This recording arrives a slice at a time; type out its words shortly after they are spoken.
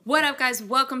What up, guys?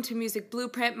 Welcome to Music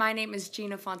Blueprint. My name is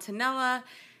Gina Fontanella,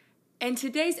 and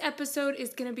today's episode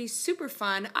is going to be super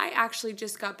fun. I actually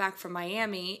just got back from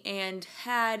Miami and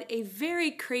had a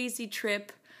very crazy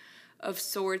trip of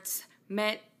sorts,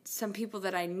 met some people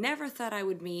that I never thought I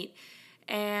would meet,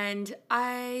 and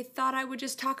I thought I would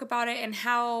just talk about it and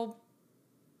how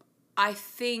I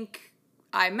think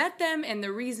I met them and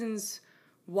the reasons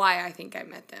why I think I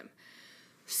met them.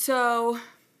 So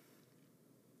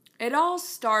it all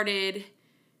started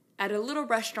at a little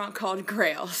restaurant called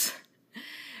Grails,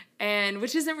 and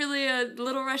which isn't really a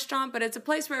little restaurant, but it's a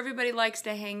place where everybody likes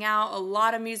to hang out. A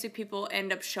lot of music people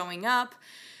end up showing up.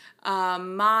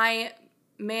 My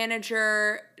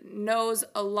manager knows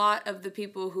a lot of the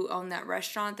people who own that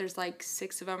restaurant. There's like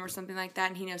 6 of them or something like that,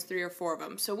 and he knows 3 or 4 of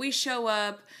them. So we show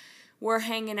up, we're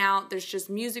hanging out. There's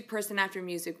just music person after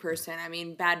music person. I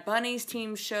mean, Bad Bunny's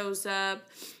team shows up.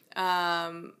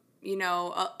 You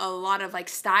know, a lot of like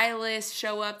stylists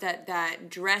show up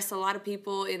that dress a lot of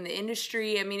people in the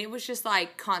industry. I mean, it was just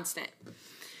like constant.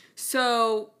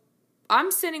 So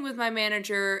I'm sitting with my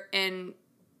manager, and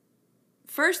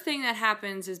first thing that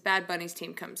happens is Bad Bunny's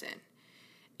team comes in.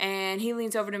 And he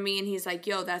leans over to me and he's like,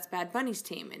 yo, that's Bad Bunny's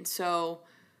team. And so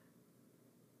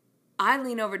I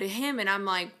lean over to him and I'm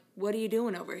like, what are you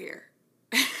doing over here?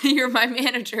 You're my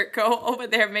manager. Go over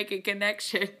there, make a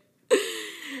connection.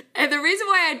 And the reason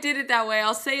why I did it that way,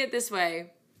 I'll say it this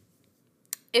way.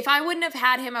 If I wouldn't have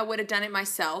had him, I would have done it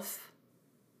myself.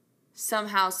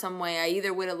 Somehow, some way. I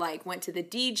either would have like went to the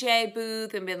DJ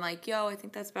booth and been like, yo, I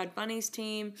think that's Bad Bunny's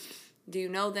team. Do you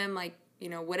know them? Like, you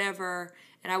know, whatever.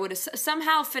 And I would have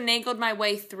somehow finagled my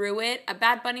way through it. A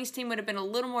Bad Bunny's team would have been a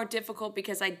little more difficult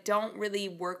because I don't really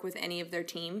work with any of their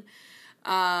team.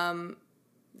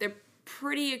 They're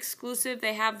pretty exclusive.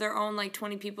 They have their own like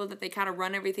 20 people that they kind of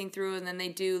run everything through, and then they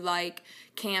do like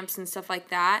camps and stuff like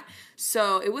that.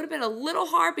 So it would have been a little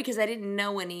hard because I didn't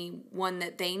know anyone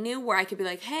that they knew where I could be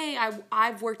like, hey,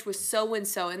 I've worked with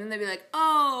so-and-so, and then they'd be like,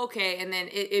 oh, okay, and then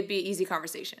it'd be an easy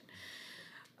conversation.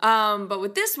 But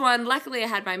with this one, luckily I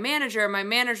had my manager. My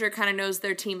manager kind of knows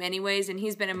their team anyways, and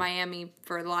he's been in Miami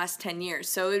for the last 10 years.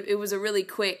 So it was a really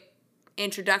quick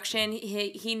introduction.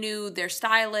 He knew their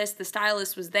stylist. The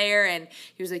stylist was there, and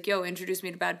he was like, yo, introduce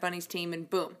me to Bad Bunny's team, and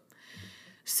boom.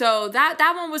 So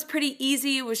that one was pretty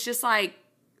easy. It was just like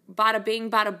bada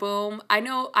bing, bada boom. I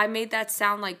know I made that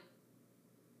sound like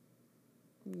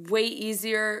way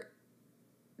easier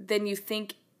than you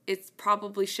think it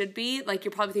probably should be. Like,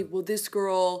 you're probably thinking, well, this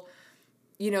girl,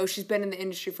 you know, she's been in the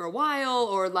industry for a while,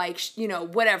 or like, you know,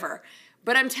 whatever.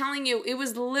 But I'm telling you, it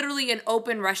was literally an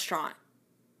open restaurant.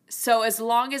 So as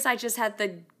long as I just had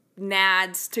the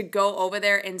nads to go over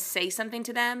there and say something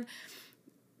to them,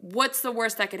 what's the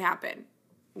worst that could happen?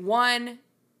 1,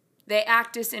 they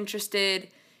act disinterested,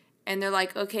 and they're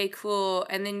like, okay, cool.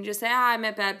 And then you just say, I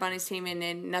met Bad Bunny's team, and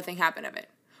then nothing happened of it.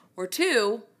 Or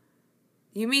 2,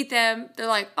 you meet them, they're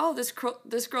like, oh, this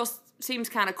girl seems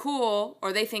kind of cool,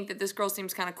 or they think that this girl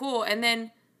seems kind of cool, and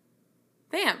then,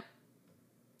 bam,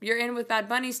 you're in with Bad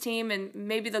Bunny's team, and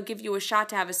maybe they'll give you a shot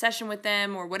to have a session with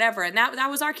them or whatever. And that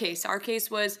was our case. Our case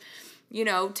was, you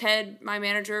know, Ted, my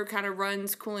manager, kind of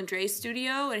runs Cool and Dre's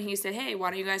studio, and he said, hey,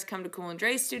 why don't you guys come to Cool and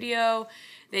Dre's studio?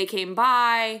 They came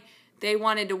by. They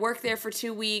wanted to work there for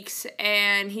 2 weeks,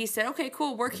 and he said, okay,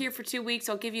 cool, work here for 2 weeks.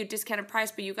 I'll give you a discounted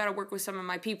price, but you got to work with some of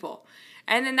my people.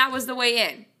 And then that was the way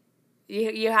in.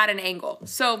 You had an angle.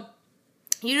 So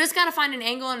you just got to find an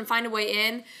angle and find a way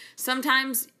in.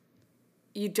 Sometimes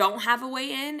you don't have a way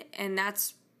in, and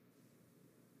that's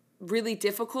really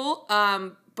difficult.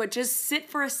 But just sit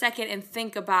for a second and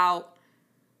think about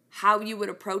how you would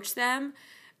approach them.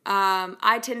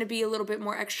 I tend to be a little bit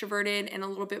more extroverted and a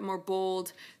little bit more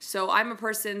bold. So I'm a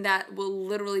person that will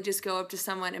literally just go up to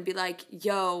someone and be like,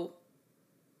 yo,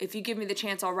 if you give me the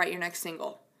chance, I'll write your next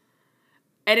single.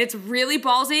 And it's really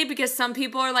ballsy because some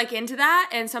people are like into that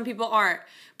and some people aren't.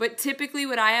 But typically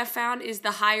what I have found is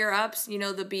the higher ups, you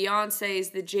know, the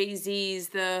Beyoncés, the Jay-Z's,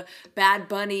 the Bad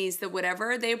Bunnies, the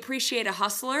whatever, they appreciate a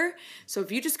hustler. So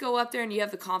if you just go up there and you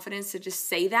have the confidence to just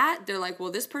say that, they're like,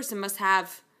 well, this person must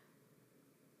have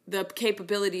the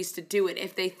capabilities to do it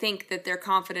if they think that they're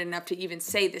confident enough to even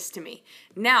say this to me.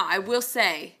 Now, I will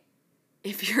say,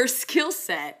 if your skill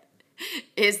set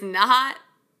is not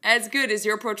as good as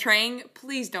you're portraying,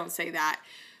 please don't say that,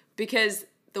 because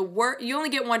you only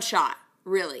get 1 shot,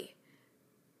 really.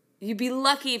 You'd be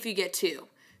lucky if you get 2.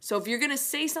 So if you're going to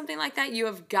say something like that, you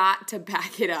have got to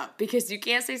back it up, because you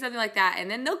can't say something like that and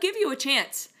then they'll give you a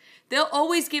chance. They'll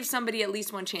always give somebody at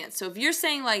least 1 chance. So if you're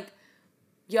saying like,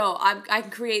 yo, I can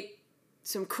create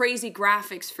some crazy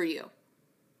graphics for you.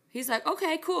 He's like,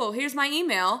 okay, cool. Here's my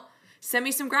email. Send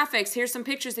me some graphics. Here's some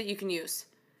pictures that you can use.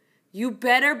 You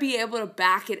better be able to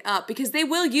back it up because they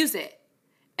will use it.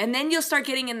 And then you'll start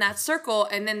getting in that circle,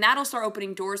 and then that'll start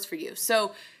opening doors for you.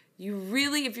 So you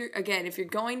really, if you're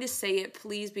going to say it,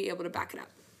 please be able to back it up.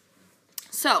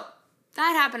 So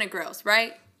that happened at Grills,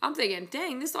 right? I'm thinking,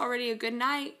 dang, this is already a good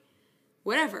night.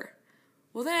 Whatever.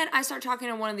 Well, then I start talking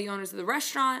to one of the owners of the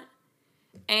restaurant,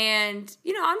 and,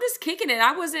 I'm just kicking it.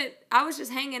 I was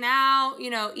just hanging out,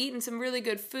 eating some really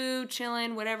good food,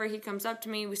 chilling, whatever. He comes up to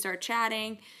me, we start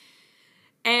chatting,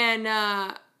 and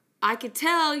I could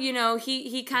tell,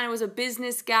 he kind of was a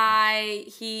business guy.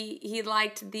 He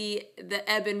liked the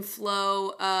ebb and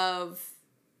flow of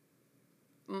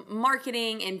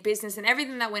marketing and business and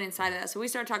everything that went inside of that. So we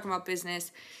started talking about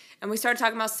business, and we started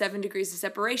talking about 7 degrees of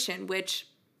separation, which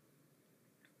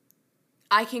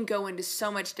I can go into so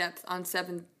much depth on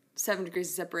seven degrees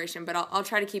of separation, but I'll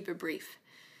try to keep it brief.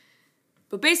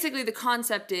 But basically the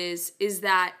concept is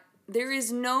that there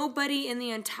is nobody in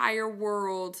the entire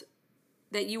world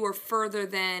that you are further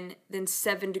than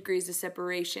 7 degrees of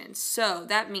separation. So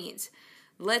that means,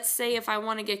 let's say if I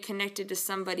want to get connected to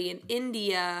somebody in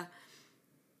India,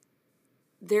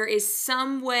 there is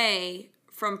some way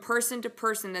from person to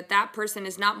person that person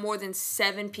is not more than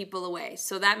 7 people away.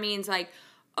 So that means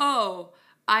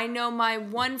I know my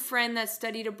one friend that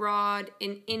studied abroad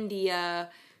in India.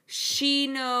 She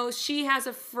has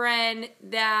a friend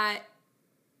that,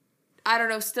 I don't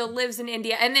know, still lives in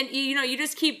India. And then, you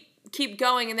just keep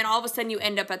going, and then all of a sudden you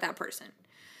end up at that person.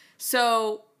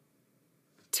 So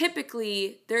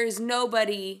typically there is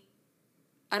nobody,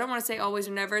 I don't want to say always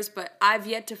or never, but I've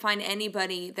yet to find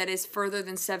anybody that is further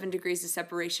than 7 degrees of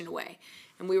separation away.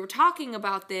 And we were talking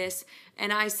about this,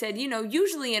 and I said,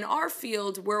 usually in our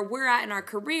field where we're at in our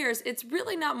careers, it's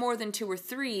really not more than 2 or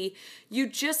 3. You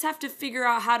just have to figure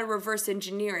out how to reverse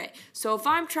engineer it. So if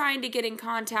I'm trying to get in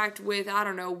contact with, I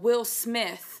don't know, Will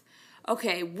Smith,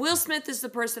 okay, Will Smith is the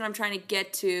person I'm trying to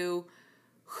get to.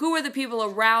 Who are the people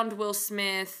around Will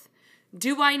Smith?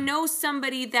 Do I know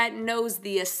somebody that knows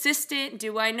the assistant?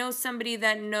 Do I know somebody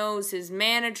that knows his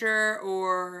manager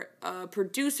or a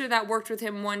producer that worked with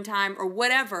him one time or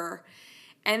whatever?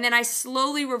 And then I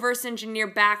slowly reverse engineer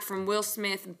back from Will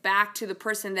Smith back to the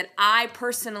person that I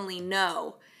personally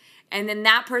know. And then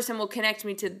that person will connect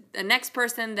me to the next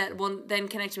person that will then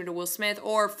connect me to Will Smith,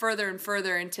 or further and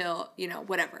further until,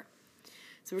 whatever.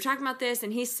 So we're talking about this,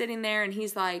 and he's sitting there, and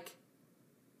he's like,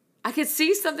 I could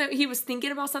see something, he was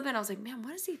thinking about something. I was like, man,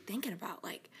 what is he thinking about?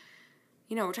 Like,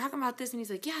 we're talking about this, and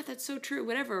he's like, yeah, that's so true,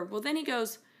 whatever. Well, then he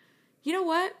goes, you know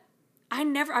what? I've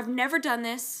never done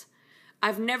this.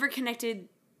 I've never connected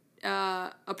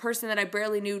a person that I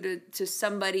barely knew to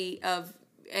somebody of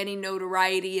any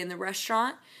notoriety in the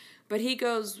restaurant. But he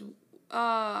goes,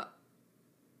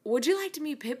 would you like to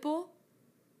meet Pitbull?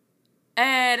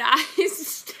 And I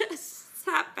just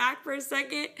sat back for a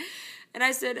second. And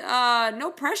I said,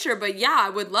 no pressure, but yeah, I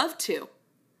would love to.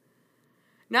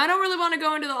 Now, I don't really want to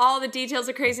go into all the details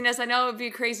of craziness. I know it would be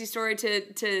a crazy story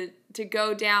to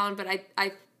go down, but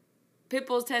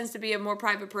Pitbull tends to be a more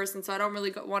private person, so I don't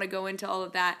really want to go into all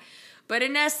of that. But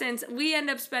in essence, we end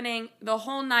up spending the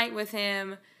whole night with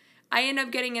him. I end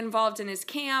up getting involved in his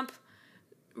camp,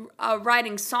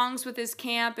 writing songs with his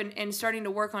camp, and starting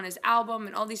to work on his album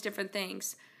and all these different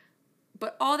things.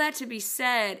 But all that to be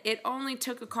said, it only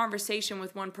took a conversation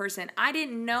with one person. I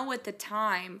didn't know at the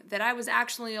time that I was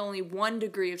actually only 1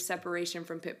 degree of separation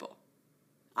from Pitbull.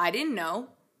 I didn't know.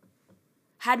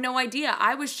 Had no idea.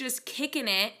 I was just kicking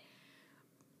it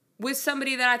with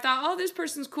somebody that I thought, this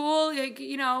person's cool. Like,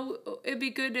 it'd be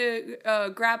good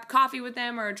to grab coffee with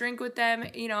them or a drink with them,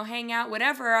 hang out,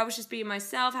 whatever. I was just being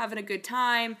myself, having a good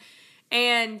time,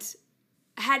 and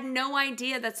had no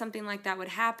idea that something like that would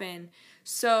happen.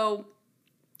 So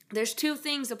there's 2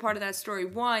 things a part of that story.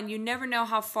 One, you never know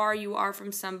how far you are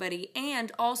from somebody. And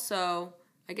also,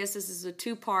 I guess this is a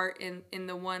 2-part in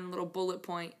the one little bullet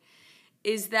point,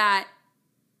 is that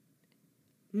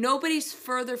nobody's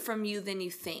further from you than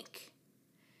you think.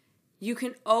 You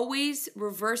can always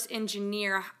reverse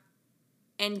engineer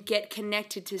and get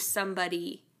connected to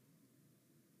somebody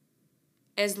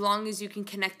as long as you can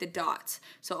connect the dots.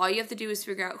 So all you have to do is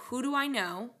figure out, who do I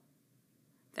know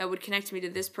that would connect me to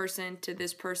this person, to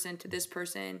this person, to this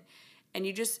person. And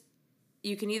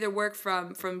you can either work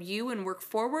from you and work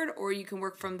forward, or you can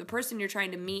work from the person you're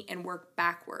trying to meet and work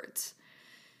backwards.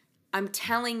 I'm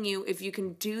telling you, if you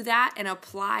can do that and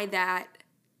apply that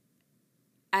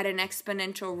at an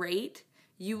exponential rate,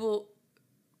 you will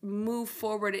move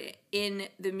forward in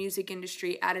the music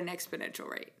industry at an exponential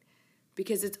rate.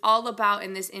 because it's all about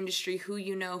in this industry who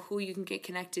you know, who you can get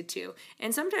connected to.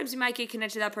 And sometimes you might get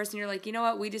connected to that person, you're like, you know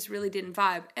what, we just really didn't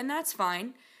vibe. And that's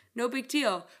fine. No big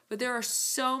deal. But there are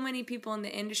so many people in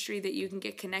the industry that you can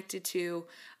get connected to.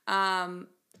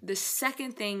 The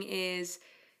second thing is,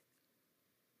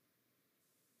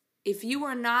 if you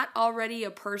are not already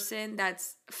a person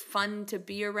that's fun to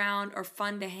be around or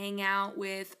fun to hang out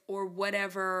with or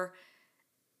whatever,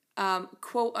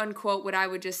 quote unquote, what I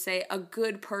would just say, a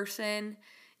good person,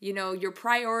 you know, your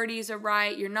priorities are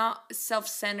right, you're not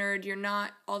self-centered, you're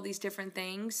not all these different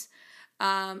things.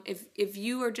 If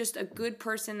you are just a good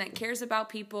person that cares about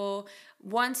people,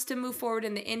 wants to move forward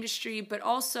in the industry, but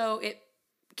also it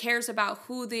cares about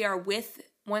who they are with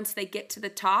once they get to the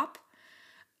top,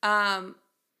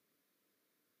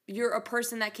 you're a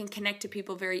person that can connect to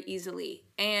people very easily.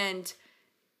 And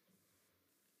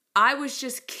I was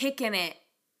just kicking it.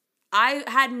 I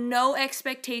had no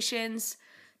expectations,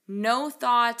 no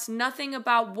thoughts, nothing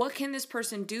about what can this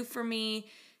person do for me,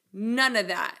 none of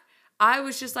that. I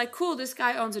was just like, cool, this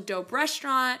guy owns a dope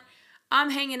restaurant. I'm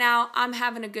hanging out. I'm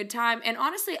having a good time. And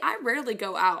honestly, I rarely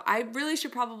go out. I really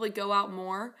should probably go out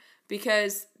more,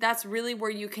 because that's really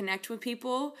where you connect with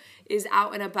people, is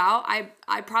out and about.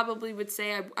 I probably would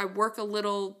say I work a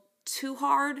little too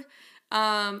hard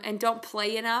and don't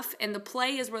play enough. And the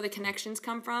play is where the connections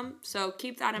come from. So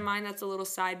keep that in mind. That's a little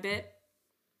side bit.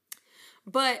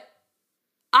 But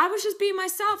I was just being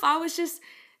myself. I was just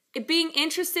being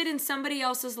interested in somebody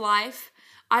else's life.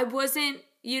 I wasn't,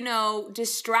 you know,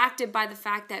 distracted by the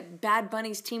fact that Bad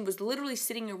Bunny's team was literally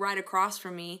sitting right across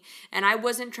from me, and I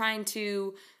wasn't trying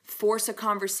to force a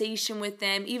conversation with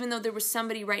them, even though there was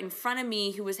somebody right in front of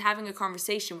me who was having a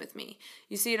conversation with me.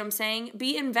 You see what I'm saying?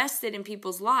 Be invested in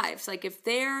people's lives. Like, if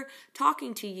they're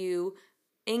talking to you,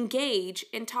 engage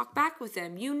and talk back with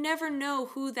them. You never know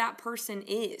who that person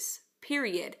is,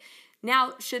 period.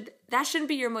 Now, that shouldn't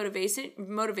be your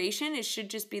motivation. It should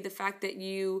just be the fact that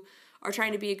you are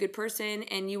trying to be a good person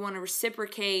and you want to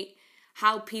reciprocate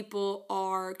how people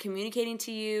are communicating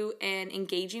to you and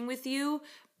engaging with you.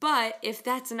 But if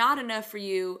that's not enough for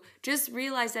you, just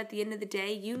realize at the end of the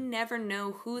day, you never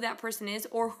know who that person is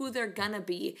or who they're gonna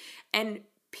be. And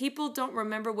people don't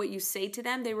remember what you say to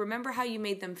them. They remember how you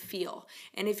made them feel.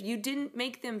 And if you didn't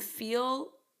make them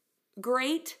feel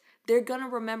great, they're going to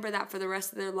remember that for the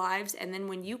rest of their lives. And then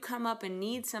when you come up and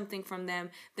need something from them,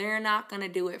 they're not going to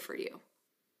do it for you.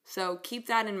 So keep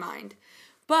that in mind.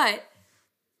 But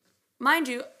mind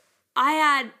you, I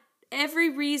had every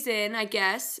reason, I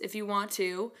guess, if you want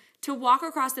to walk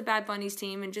across the Bad Bunny's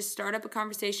team and just start up a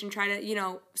conversation, try to, you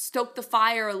know, stoke the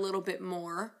fire a little bit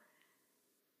more.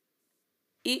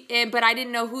 But I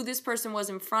didn't know who this person was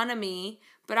in front of me.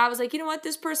 But I was like, you know what?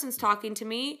 This person's talking to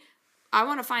me. I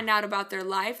want to find out about their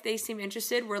life. They seem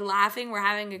interested. We're laughing. We're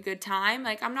having a good time.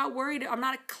 Like, I'm not worried. I'm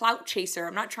not a clout chaser.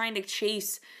 I'm not trying to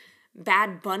chase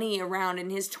Bad Bunny around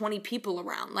and his 20 people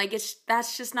around. Like,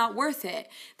 that's just not worth it.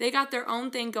 They got their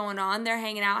own thing going on. They're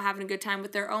hanging out, having a good time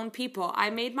with their own people. I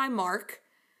made my mark.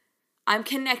 I'm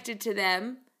connected to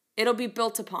them. It'll be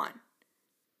built upon.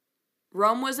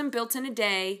 Rome wasn't built in a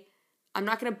day. I'm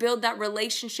not going to build that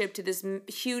relationship to this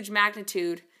huge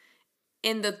magnitude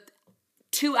in the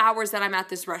 2 hours that I'm at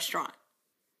this restaurant.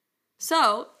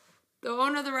 So the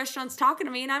owner of the restaurant's talking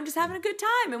to me and I'm just having a good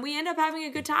time, and we end up having a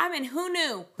good time. And who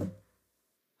knew?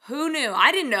 Who knew?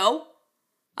 I didn't know.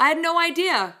 I had no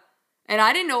idea. And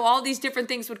I didn't know all these different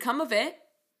things would come of it.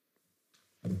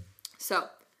 So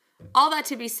all that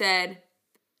to be said,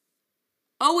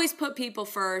 always put people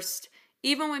first.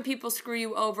 Even when people screw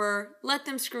you over, let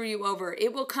them screw you over.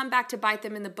 It will come back to bite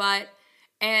them in the butt.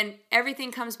 And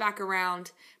everything comes back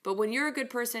around. But when you're a good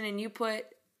person and you put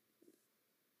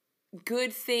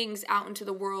good things out into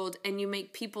the world and you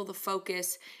make people the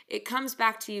focus, it comes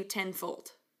back to you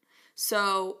tenfold.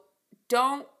 So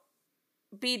don't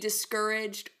be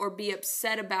discouraged or be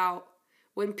upset about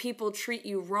when people treat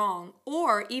you wrong,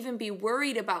 or even be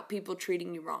worried about people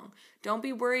treating you wrong. Don't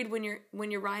be worried when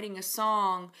you're writing a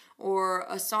song or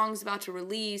a song's about to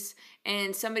release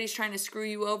and somebody's trying to screw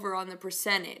you over on the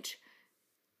percentage.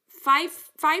 Fight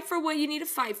for what you need to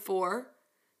fight for,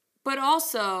 but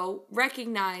also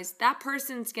recognize that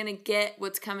person's going to get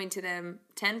what's coming to them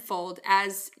tenfold,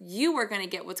 as you are going to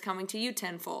get what's coming to you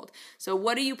tenfold. So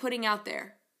what are you putting out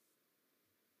there?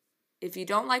 If you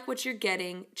don't like what you're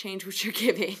getting, change what you're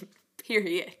giving,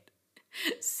 period.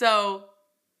 So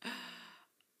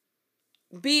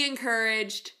be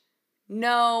encouraged.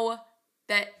 Know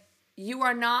that you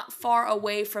are not far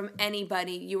away from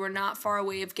anybody. You are not far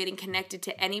away of getting connected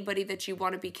to anybody that you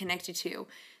want to be connected to.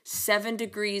 7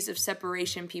 degrees of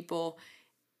separation, people.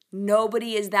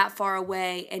 Nobody is that far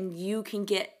away, and you can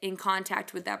get in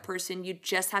contact with that person. You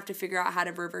just have to figure out how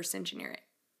to reverse engineer it.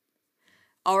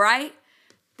 All right?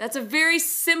 That's a very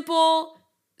simple,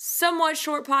 somewhat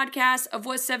short podcast of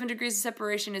what 7 Degrees of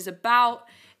Separation is about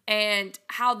and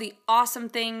how the awesome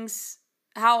things,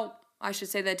 how I should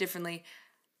say that differently,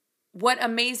 what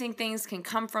amazing things can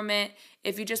come from it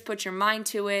if you just put your mind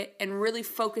to it and really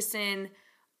focus in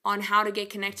on how to get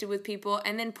connected with people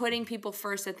and then putting people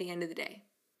first at the end of the day.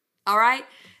 All right?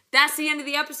 That's the end of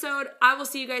the episode. I will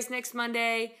see you guys next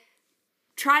Monday.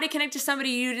 Try to connect to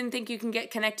somebody you didn't think you can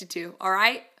get connected to. All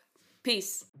right?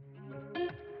 Peace.